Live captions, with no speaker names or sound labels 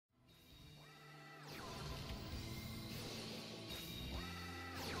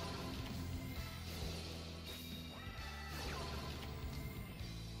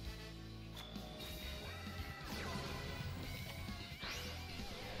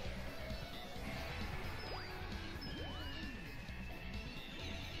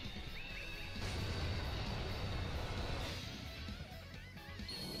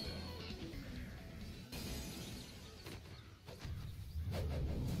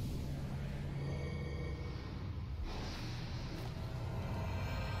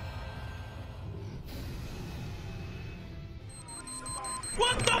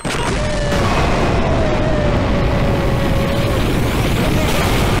What the fuck?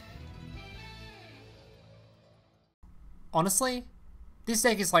 Honestly, this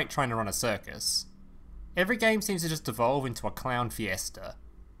deck is like trying to run a circus. Every game seems to just devolve into a clown fiesta.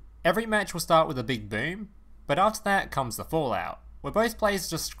 Every match will start with a big boom, but after that comes the fallout, where both players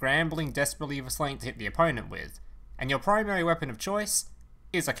are just scrambling desperately for something to hit the opponent with, and your primary weapon of choice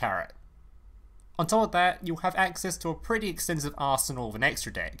is a carrot. On top of that, you'll have access to a pretty extensive arsenal of an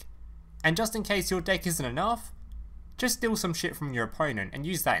extra deck, and just in case your deck isn't enough, just steal some shit from your opponent and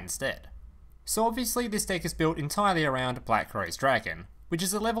use that instead. So obviously this deck is built entirely around Black Rose Dragon, which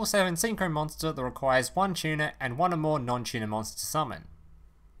is a level 7 synchro monster that requires one tuner and one or more non-tuner monsters to summon.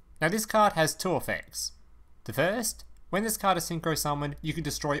 Now this card has two effects. The first, when this card is synchro summoned, you can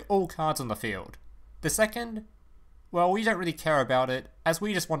destroy all cards on the field. The second, well, we don't really care about it, as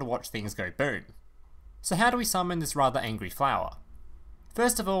we just want to watch things go boom. So how do we summon this rather angry flower?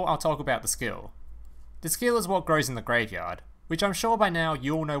 First of all, I'll talk about the skill. The skill is what grows in the graveyard, which I'm sure by now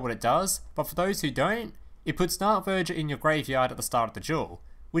you all know what it does, but for those who don't, it puts Dark Verger in your graveyard at the start of the duel,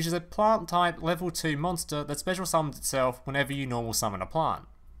 which is a plant type level 2 monster that special summons itself whenever you normal summon a plant.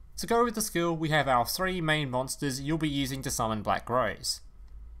 To go with the skill, we have our 3 main monsters you'll be using to summon Black Rose.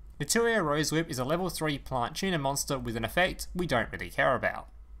 Naturia Rosewhip is a level 3 plant tuner monster with an effect we don't really care about.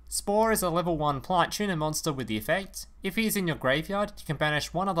 Spore is a level 1 plant tuner monster with the effect, if he is in your graveyard, you can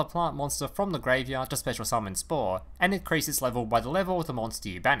banish one other plant monster from the graveyard to special summon Spore, and increase its level by the level of the monster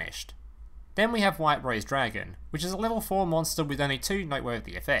you banished. Then we have White Rose Dragon, which is a level 4 monster with only 2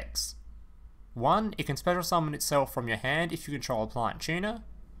 noteworthy effects. 1, it can special summon itself from your hand if you control a plant tuner,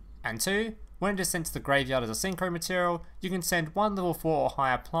 and 2, when it is sent to the graveyard as a synchro material, you can send one level 4 or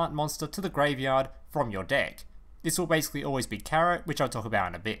higher plant monster to the graveyard from your deck. This will basically always be Carrot, which I'll talk about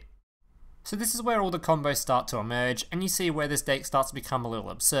in a bit. So this is where all the combos start to emerge, and you see where this deck starts to become a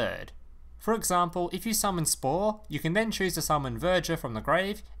little absurd. For example, if you summon Spore, you can then choose to summon Verger from the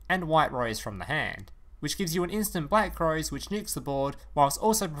grave and White Rose from the hand, which gives you an instant Black Rose which nukes the board, whilst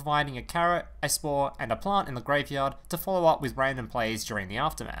also providing a Carrot, a Spore and a plant in the graveyard to follow up with random plays during the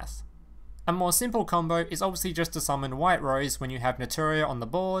aftermath. A more simple combo is obviously just to summon White Rose when you have Naturia on the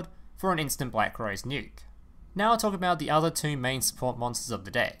board for an instant Black Rose nuke. Now I'll talk about the other 2 main support monsters of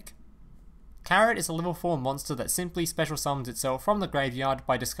the deck. Carrot is a level 4 monster that simply special summons itself from the graveyard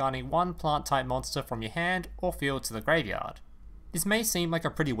by discarding one plant type monster from your hand or field to the graveyard. This may seem like a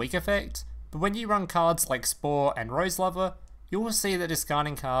pretty weak effect, but when you run cards like Spore and Rose Lover, you will see that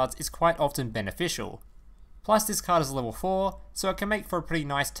discarding cards is quite often beneficial. Plus this card is level 4, so it can make for a pretty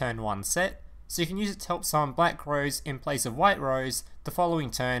nice turn 1 set, so you can use it to help summon Black Rose in place of White Rose the following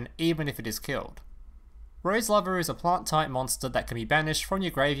turn even if it is killed. Rose Lover is a plant type monster that can be banished from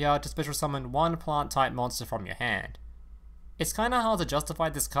your graveyard to special summon one plant type monster from your hand. It's kinda hard to justify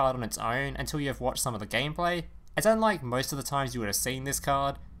this card on its own until you have watched some of the gameplay, as unlike most of the times you would have seen this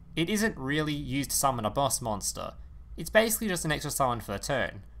card, it isn't really used to summon a boss monster. It's basically just an extra summon for the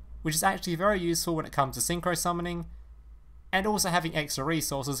turn, which is actually very useful when it comes to synchro summoning, and also having extra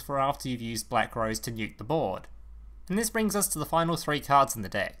resources for after you've used Black Rose to nuke the board. And this brings us to the final 3 cards in the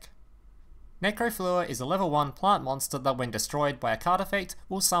deck. Necro Fleur is a level 1 plant monster that when destroyed by a card effect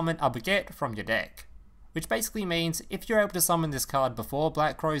will summon a baguette from your deck, which basically means if you're able to summon this card before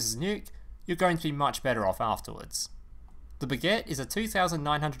Black Rose's nuke, you're going to be much better off afterwards. The baguette is a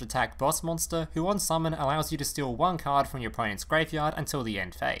 2900 attack boss monster who on summon allows you to steal one card from your opponent's graveyard until the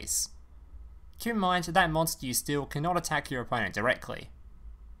end phase. Keep in mind that monster you steal cannot attack your opponent directly.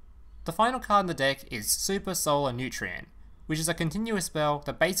 The final card in the deck is Super Solar Nutrient, which is a continuous spell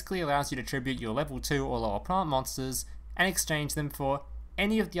that basically allows you to tribute your level 2 or lower plant monsters and exchange them for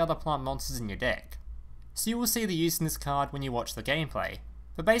any of the other plant monsters in your deck. So you will see the use in this card when you watch the gameplay,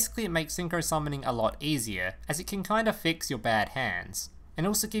 but basically it makes synchro summoning a lot easier as it can kinda fix your bad hands, and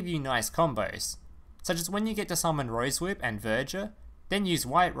also give you nice combos, such as when you get to summon Rosewhip and Verger, then use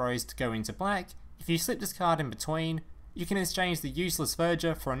White Rose to go into black. If you slip this card in between, you can exchange the useless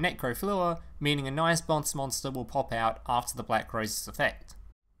Verger for a Necro Fleur, meaning a nice boss monster will pop out after the Black Rose's effect.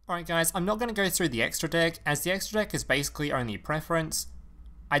 Alright guys, I'm not going to go through the extra deck, as the extra deck is basically only preference.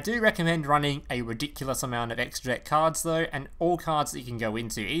 I do recommend running a ridiculous amount of extra deck cards though, and all cards that you can go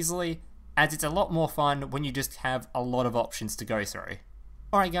into easily, as it's a lot more fun when you just have a lot of options to go through.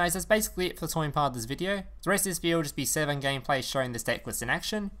 Alright guys, that's basically it for the talking part of this video. The rest of this video will just be 7 gameplays showing this deck list in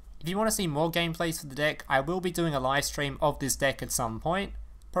action. If you want to see more gameplays for the deck, I will be doing a live stream of this deck at some point,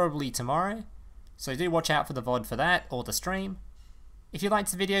 probably tomorrow, so do watch out for the VOD for that, or the stream. If you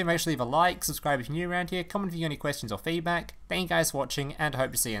liked the video, make sure to leave a like, subscribe if you're new around here, comment if you have any questions or feedback. Thank you guys for watching, and I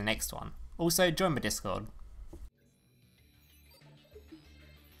hope to see you in the next one. Also, join my Discord.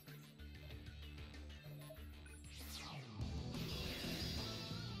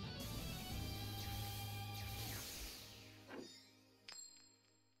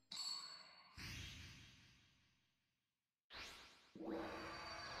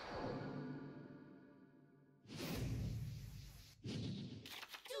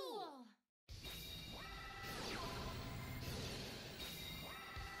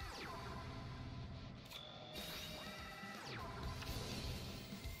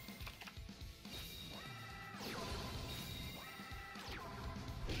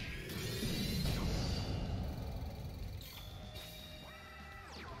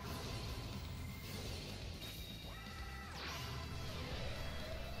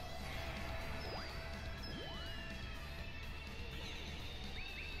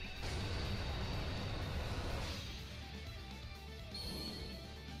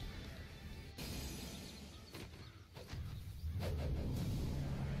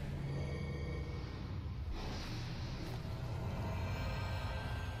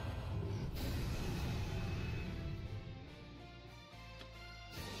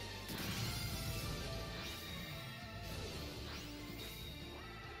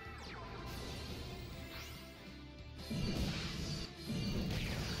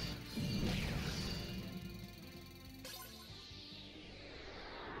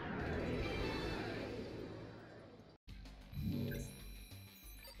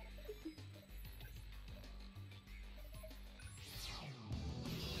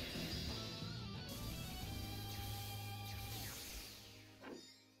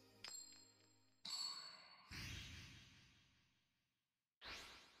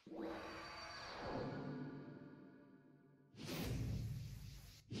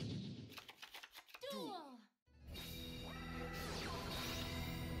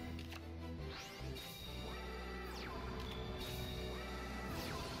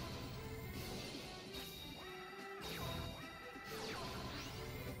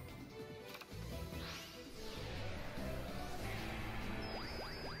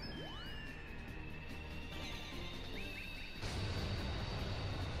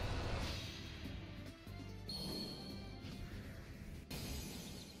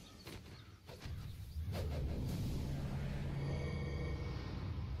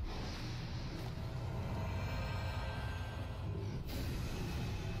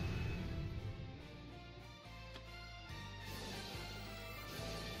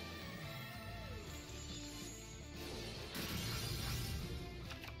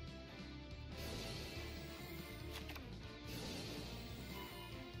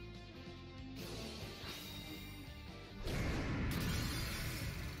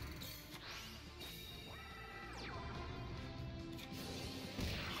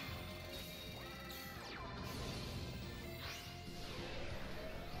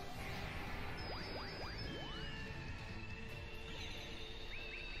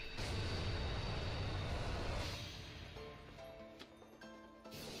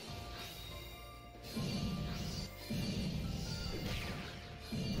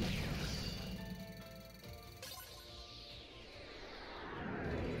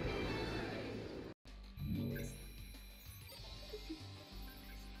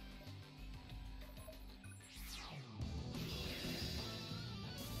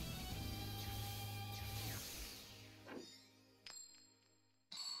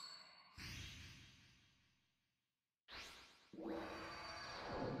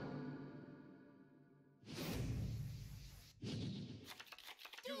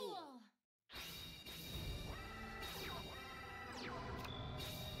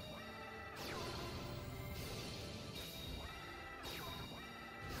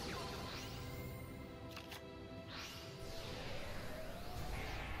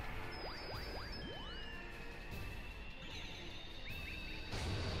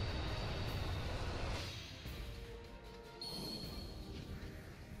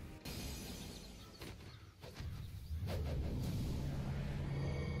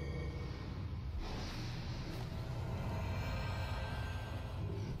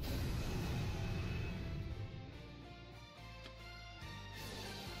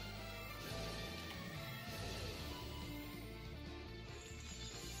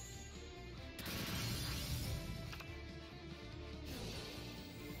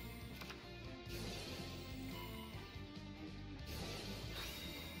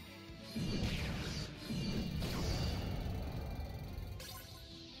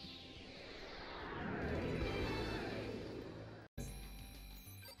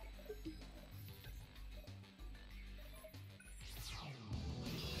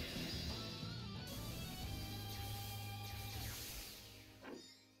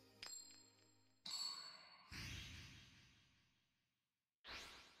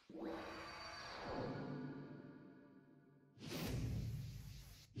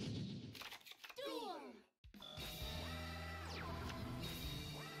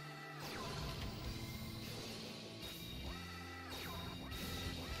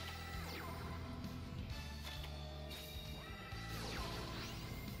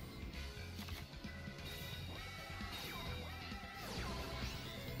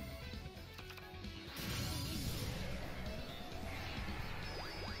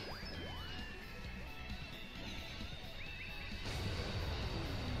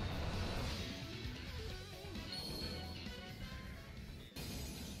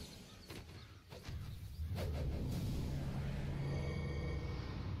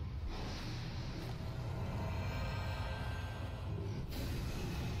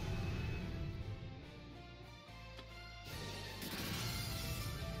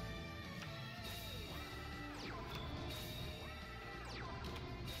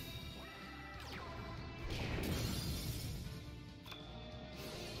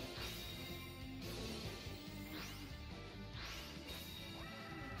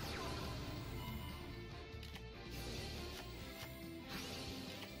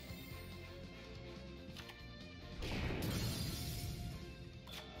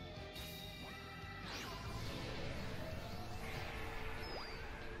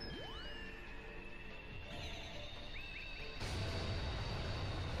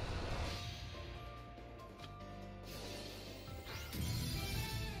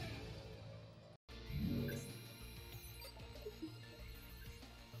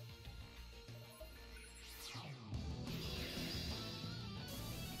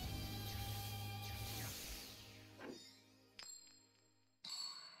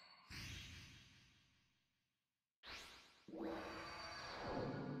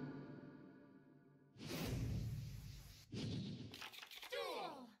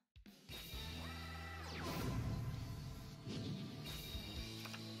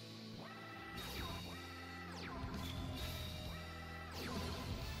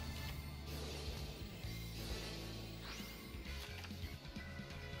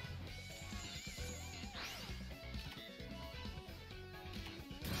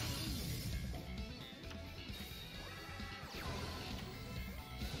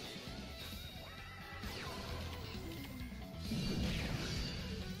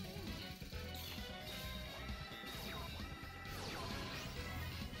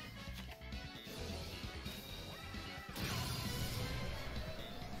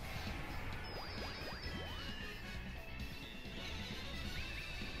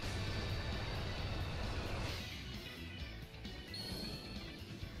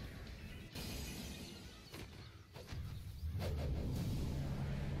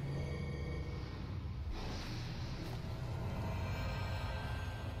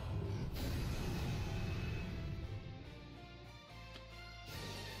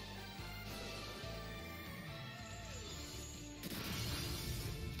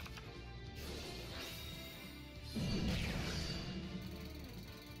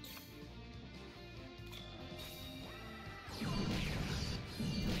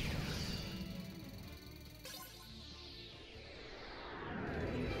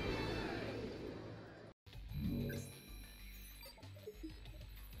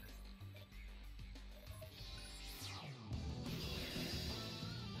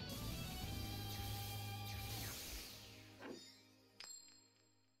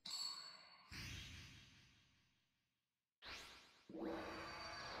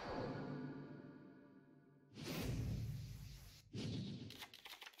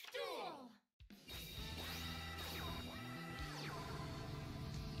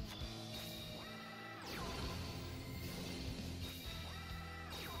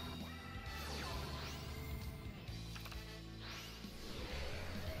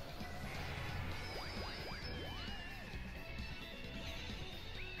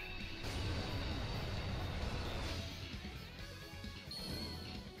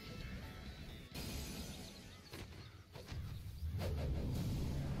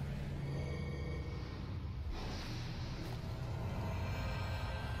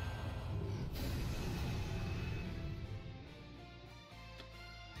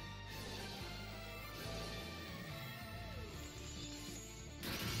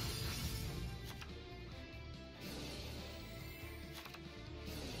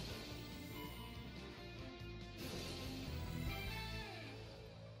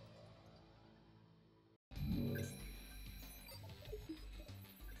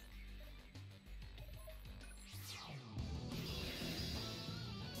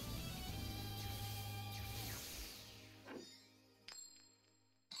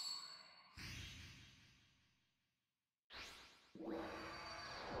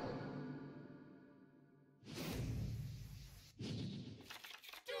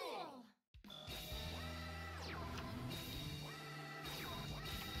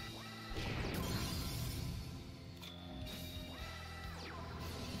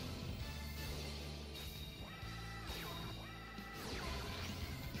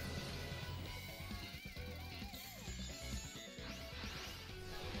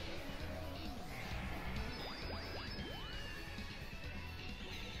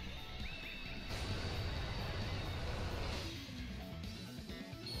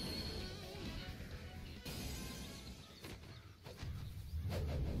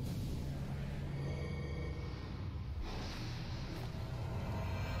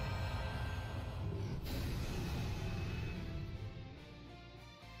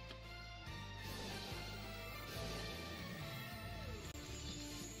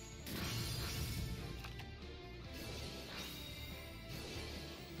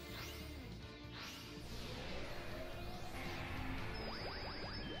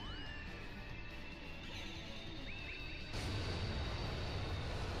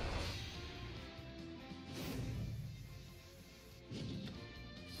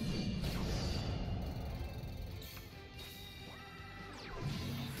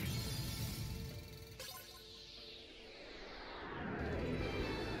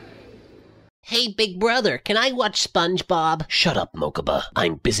 Hey, big brother, can I watch SpongeBob? Shut up, Mokuba.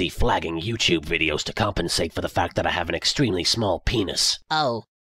 I'm busy flagging YouTube videos to compensate for the fact that I have an extremely small penis. Oh.